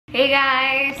Hey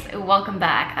guys, welcome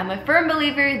back. I'm a firm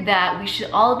believer that we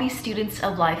should all be students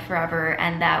of life forever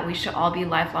and that we should all be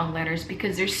lifelong learners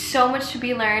because there's so much to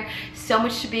be learned, so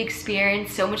much to be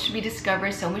experienced, so much to be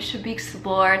discovered, so much to be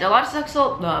explored. A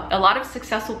lot of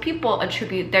successful people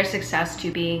attribute their success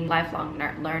to being lifelong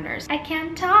learners. I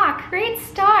can't talk. Great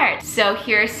start. So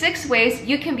here are 6 ways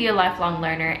you can be a lifelong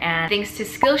learner, and thanks to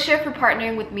Skillshare for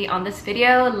partnering with me on this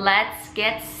video. Let's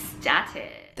get started.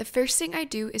 The first thing I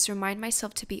do is remind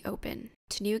myself to be open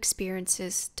to new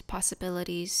experiences, to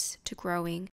possibilities, to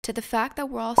growing, to the fact that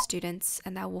we're all students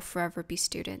and that we'll forever be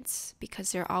students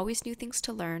because there are always new things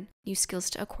to learn, new skills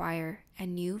to acquire,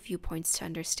 and new viewpoints to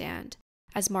understand.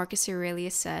 As Marcus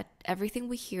Aurelius said, everything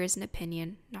we hear is an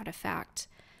opinion, not a fact.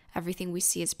 Everything we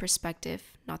see is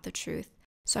perspective, not the truth.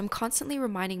 So I'm constantly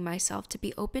reminding myself to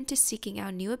be open to seeking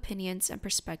out new opinions and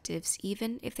perspectives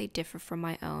even if they differ from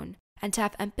my own. And to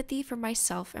have empathy for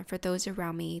myself and for those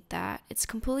around me that it's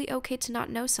completely okay to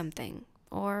not know something,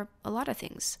 or a lot of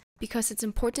things, because it's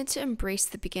important to embrace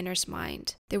the beginner's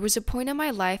mind. There was a point in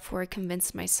my life where I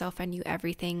convinced myself I knew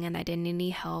everything and I didn't need any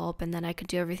help and then I could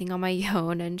do everything on my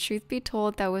own, and truth be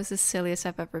told, that was the silliest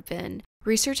I've ever been.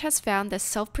 Research has found that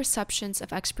self-perceptions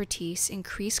of expertise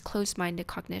increase closed-minded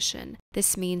cognition.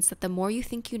 This means that the more you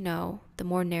think you know, the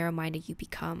more narrow-minded you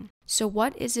become. So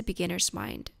what is a beginner's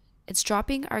mind? It's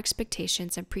dropping our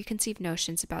expectations and preconceived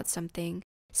notions about something,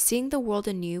 seeing the world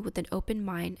anew with an open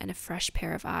mind and a fresh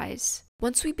pair of eyes.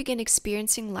 Once we begin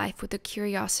experiencing life with the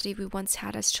curiosity we once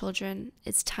had as children,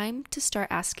 it's time to start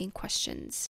asking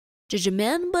questions. Judge a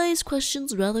man by his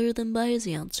questions rather than by his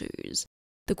answers.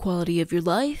 The quality of your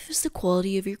life is the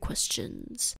quality of your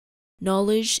questions.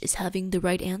 Knowledge is having the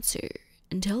right answer.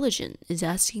 Intelligent is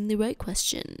asking the right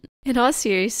question. In all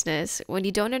seriousness, when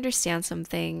you don't understand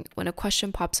something, when a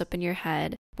question pops up in your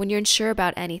head, when you're unsure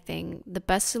about anything, the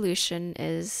best solution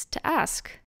is to ask.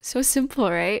 So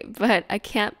simple, right? But I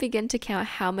can't begin to count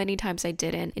how many times I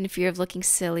didn't, in fear of looking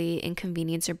silly,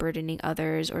 inconvenience, or burdening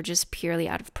others, or just purely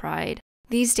out of pride.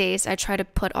 These days, I try to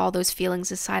put all those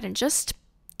feelings aside and just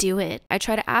do it. I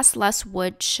try to ask less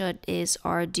would, should, is,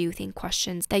 are, do think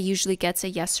questions that usually gets a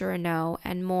yes or a no,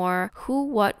 and more who,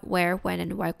 what, where, when,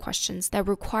 and why questions that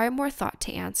require more thought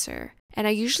to answer. And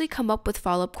I usually come up with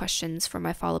follow-up questions for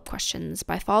my follow-up questions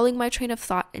by following my train of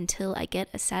thought until I get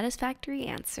a satisfactory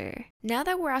answer. Now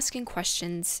that we're asking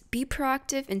questions, be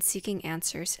proactive in seeking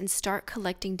answers and start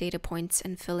collecting data points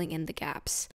and filling in the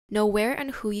gaps. Know where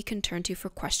and who you can turn to for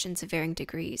questions of varying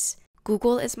degrees.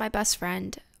 Google is my best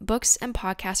friend. Books and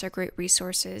podcasts are great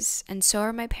resources, and so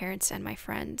are my parents and my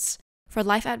friends. For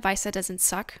life advice that doesn't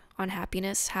suck, on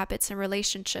happiness, habits, and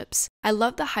relationships, I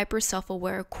love the hyper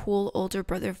self-aware, cool older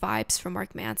brother vibes from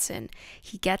Mark Manson.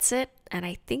 He gets it, and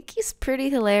I think he's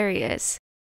pretty hilarious.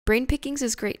 Brain Pickings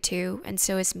is great too, and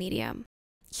so is Medium.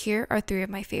 Here are 3 of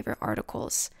my favorite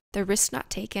articles: The Risk Not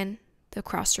Taken, The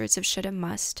Crossroads of Should and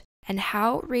Must, and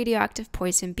How Radioactive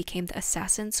Poison Became the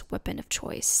Assassin's Weapon of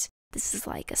Choice. This is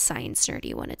like a science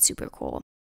nerdy one, it's super cool.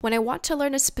 When I want to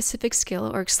learn a specific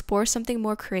skill or explore something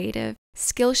more creative,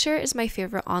 Skillshare is my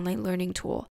favorite online learning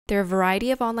tool. There are a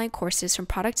variety of online courses from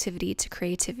productivity to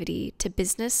creativity to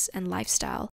business and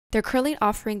lifestyle. They're currently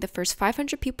offering the first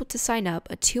 500 people to sign up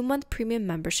a 2-month premium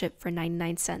membership for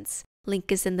 99 cents. Link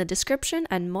is in the description,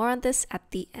 and more on this at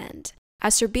the end.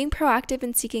 As for being proactive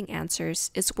in seeking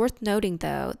answers, it's worth noting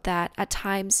though that at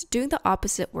times doing the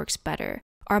opposite works better.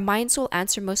 Our minds will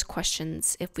answer most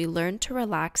questions if we learn to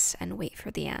relax and wait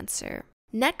for the answer.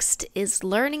 Next is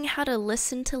learning how to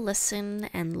listen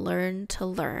and learn to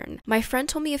learn. My friend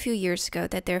told me a few years ago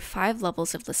that there are 5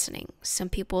 levels of listening. Some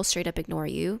people straight up ignore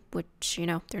you, which,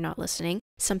 they're not listening.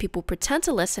 Some people pretend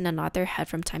to listen and nod their head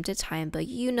from time to time, but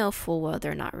you know full well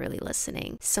they're not really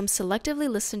listening. Some selectively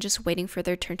listen just waiting for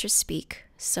their turn to speak.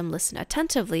 Some listen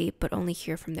attentively, but only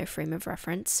hear from their frame of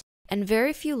reference. And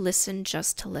very few listen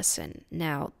just to listen.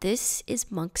 Now, this is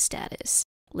monk status,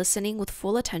 listening with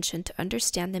full attention to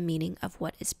understand the meaning of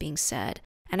what is being said.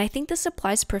 And I think this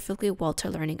applies perfectly well to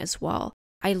learning as well.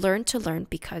 I learn to learn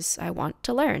because I want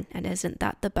to learn, and isn't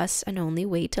that the best and only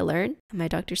way to learn? Am I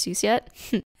Dr. Seuss yet?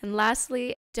 And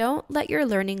lastly, don't let your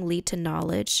learning lead to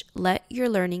knowledge, let your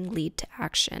learning lead to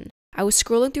action. I was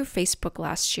scrolling through Facebook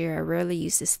last year, I rarely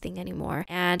use this thing anymore,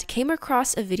 and came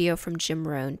across a video from Jim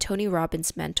Rohn, Tony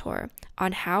Robbins' mentor,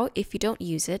 on how if you don't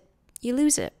use it, you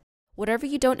lose it. Whatever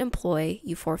you don't employ,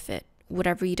 you forfeit.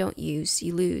 Whatever you don't use,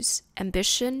 you lose.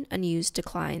 Ambition unused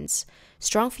declines.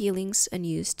 Strong feelings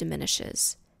unused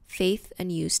diminishes. Faith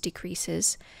unused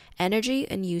decreases. Energy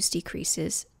unused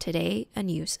decreases. Today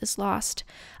unused is lost.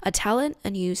 A talent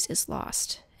unused is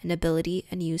lost. and ability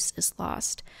and use is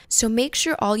lost. So make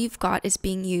sure all you've got is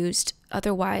being used,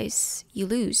 otherwise you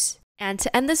lose. And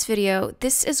to end this video,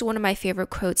 this is one of my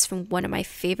favorite quotes from one of my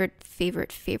favorite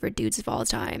dudes of all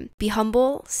time. Be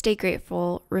humble, stay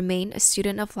grateful, remain a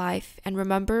student of life, and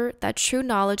remember that true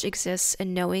knowledge exists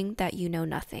in knowing that you know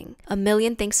nothing. A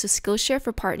million thanks to Skillshare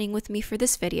for partnering with me for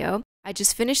this video. I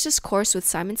just finished this course with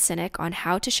Simon Sinek on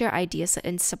how to share ideas that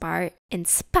inspire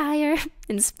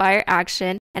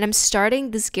action, and I'm starting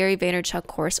this Gary Vaynerchuk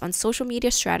course on social media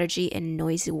strategy in a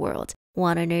noisy world.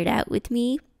 Wanna nerd out with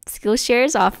me? Skillshare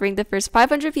is offering the first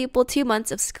 500 people 2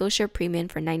 months of Skillshare Premium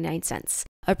for 99 cents.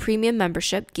 A premium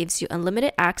membership gives you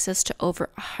unlimited access to over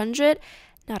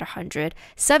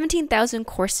 17,000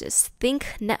 courses. Think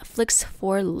Netflix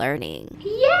for learning.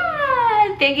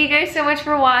 Yeah! Thank you guys so much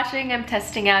for watching. I'm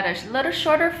testing out a little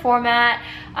shorter format.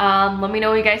 Let me know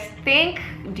what you guys think.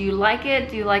 Do you like it?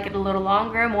 Do you like it a little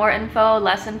longer? More info,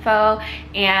 less info?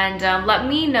 And let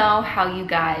me know how you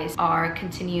guys are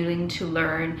continuing to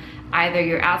learn. Either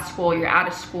you're at school, you're out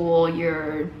of school,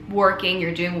 you're working,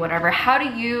 you're doing whatever. How do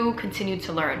you continue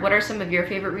to learn? What are some of your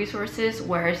favorite resources?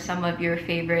 What are some of your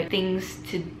favorite things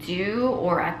to do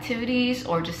or activities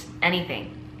or just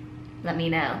anything? Let me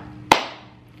know.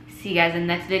 See you guys in the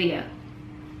next video.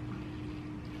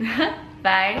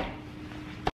 Bye.